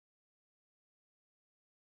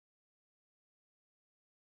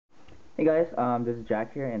Hey guys, this is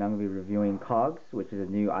Jack here, and I'm going to be reviewing Cogs, which is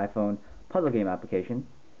a new iPhone puzzle game application.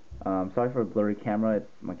 Sorry for a blurry camera,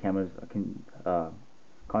 my camera's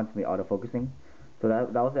constantly autofocusing. So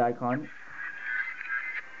that was the icon.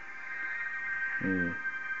 Mm.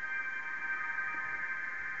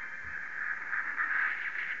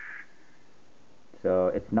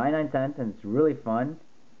 So it's 99 cents, and it's really fun.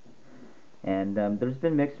 And there's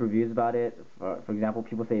been mixed reviews about it. For example,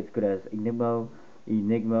 people say it's good as Enigmo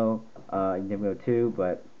 2,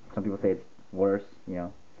 but some people say it's worse.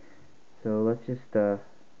 So let's just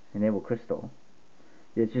enable Crystal.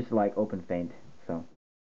 It's just like open faint.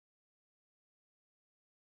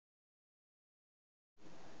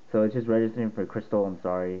 So it's just registering for Crystal. I'm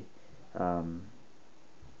sorry. Um,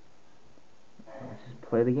 let's just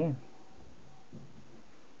play the game.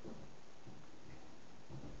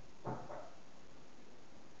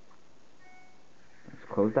 Let's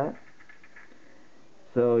close that.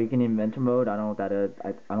 So you can inventor mode. I don't know what that is.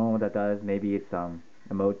 I don't know what that does. Maybe it's a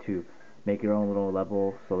mode to make your own little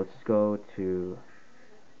level. So let's just go to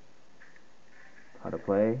how to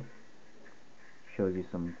play. Shows you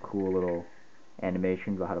some cool little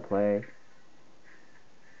animations about how to play.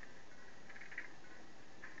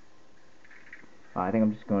 I think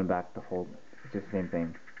I'm just going back to hold. It's just the same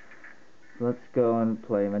thing. So let's go and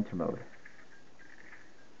play inventor mode.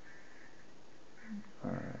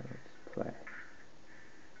 Alright, let's play.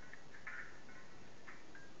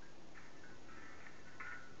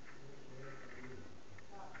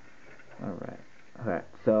 Alright. Okay,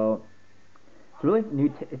 so it's really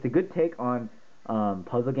new. It's a good take on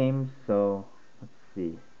puzzle games. So let's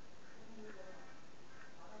see.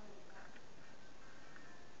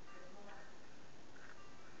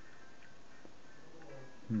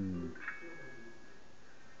 Hmm.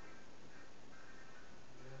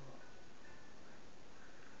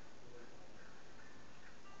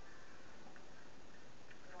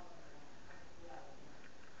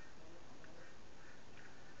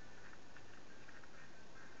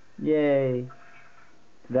 Yay!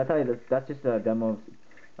 So that's just a demo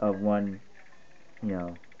of one. You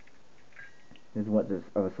know, this is what this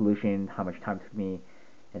of a solution. How much time it took me,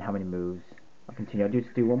 and how many moves. I'll continue. I'll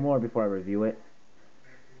just do one more before I review it.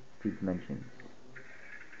 See dimensions.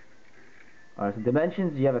 Alright, so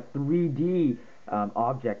dimensions. You have a 3D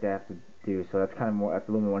object I have to do. So that's kind of more. That's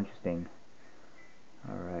a little more interesting.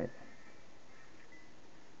 Alright.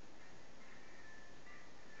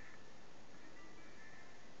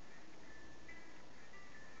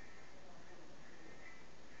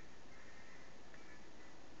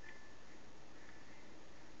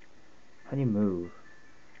 How do you move?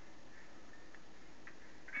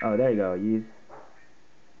 Oh, there you go. Use.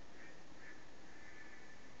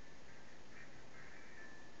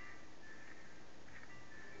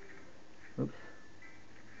 Oops.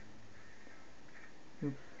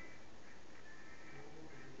 Oops.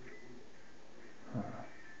 Huh.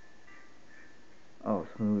 Oh,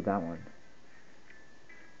 so move that one.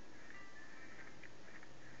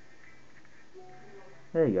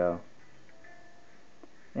 There you go.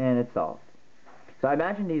 And it's solved. So I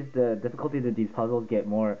imagine the difficulties of these puzzles get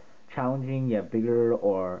more challenging, you have bigger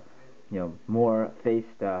or more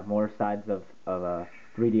more sides of a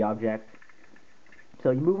 3D object.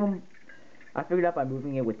 So you move them. I figured out by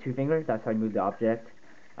moving it with two fingers. That's how you move the object.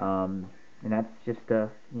 And that's just a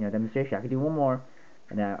demonstration. I could do one more,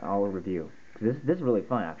 and then I'll review. This is really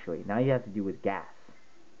fun actually. Now you have to do with gas.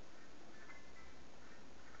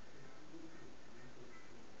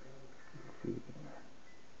 Let's see.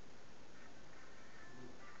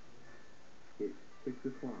 It's 6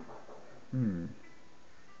 o'clock. Hmm.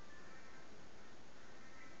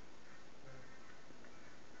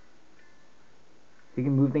 So you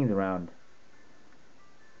can move things around.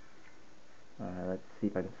 Let's see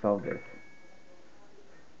if I can solve this.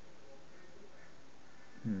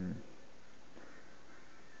 Hmm.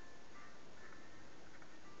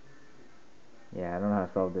 Yeah, I don't know how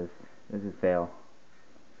to solve this. This is fail.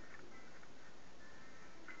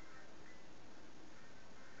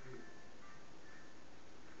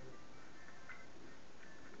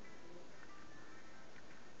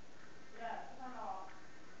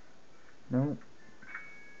 No.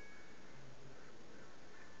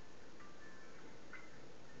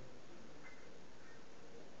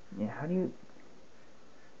 Yeah, how do you...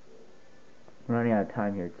 I'm running out of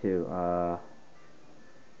time here, too.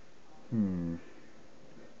 Hmm.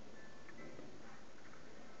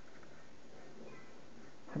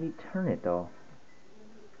 How do you turn it, though?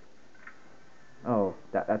 Oh,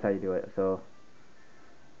 that's how you do it. So,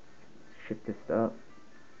 shift this up.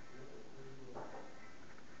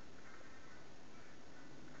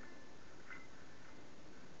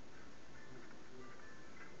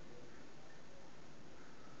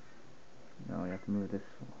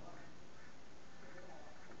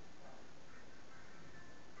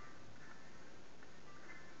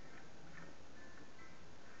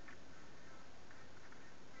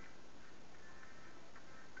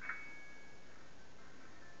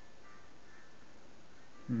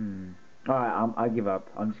 Alright, I give up.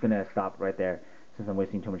 I'm just gonna stop right there since I'm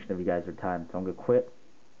wasting too much of you guys' time. So I'm gonna quit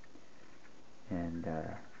and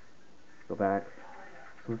go back.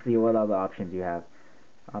 So let's see what other options you have.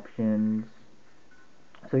 Options.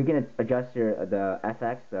 So you can adjust the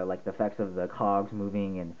FX, like the effects of the cogs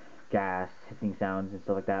moving and gas, hissing sounds and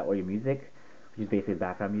stuff like that, or your music, which is basically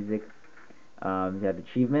background music. You have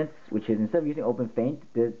achievements, which is instead of using OpenFaint,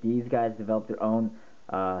 these guys developed their own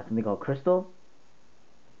something called Crystal,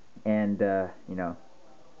 and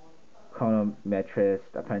chronometrist,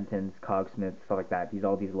 apprentice, cogsmith, stuff like that.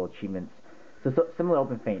 All these little achievements. So similar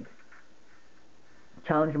to OpenFaint.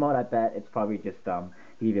 Challenge mode, I bet it's probably just you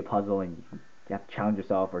give you a puzzle and you have to challenge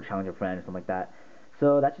yourself or challenge a friend or something like that.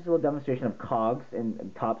 So that's just a little demonstration of cogs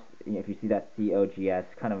and tops. If you see that COGS,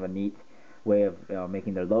 kind of a neat way of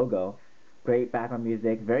making their logo. Great background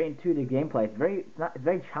music, very intuitive gameplay. It's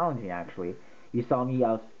very challenging actually. You saw me,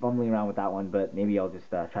 I was fumbling around with that one, but maybe I'll just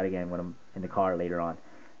try it again when I'm in the car later on.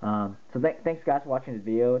 Thanks guys for watching this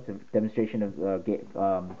video. It's a demonstration of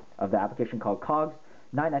the application called Cogs.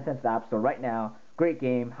 99 cents the App Store right now. Great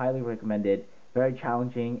game, highly recommended. Very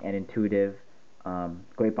challenging and intuitive.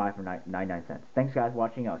 Great buy for 99 cents. Thanks guys for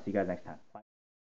watching. I'll see you guys next time.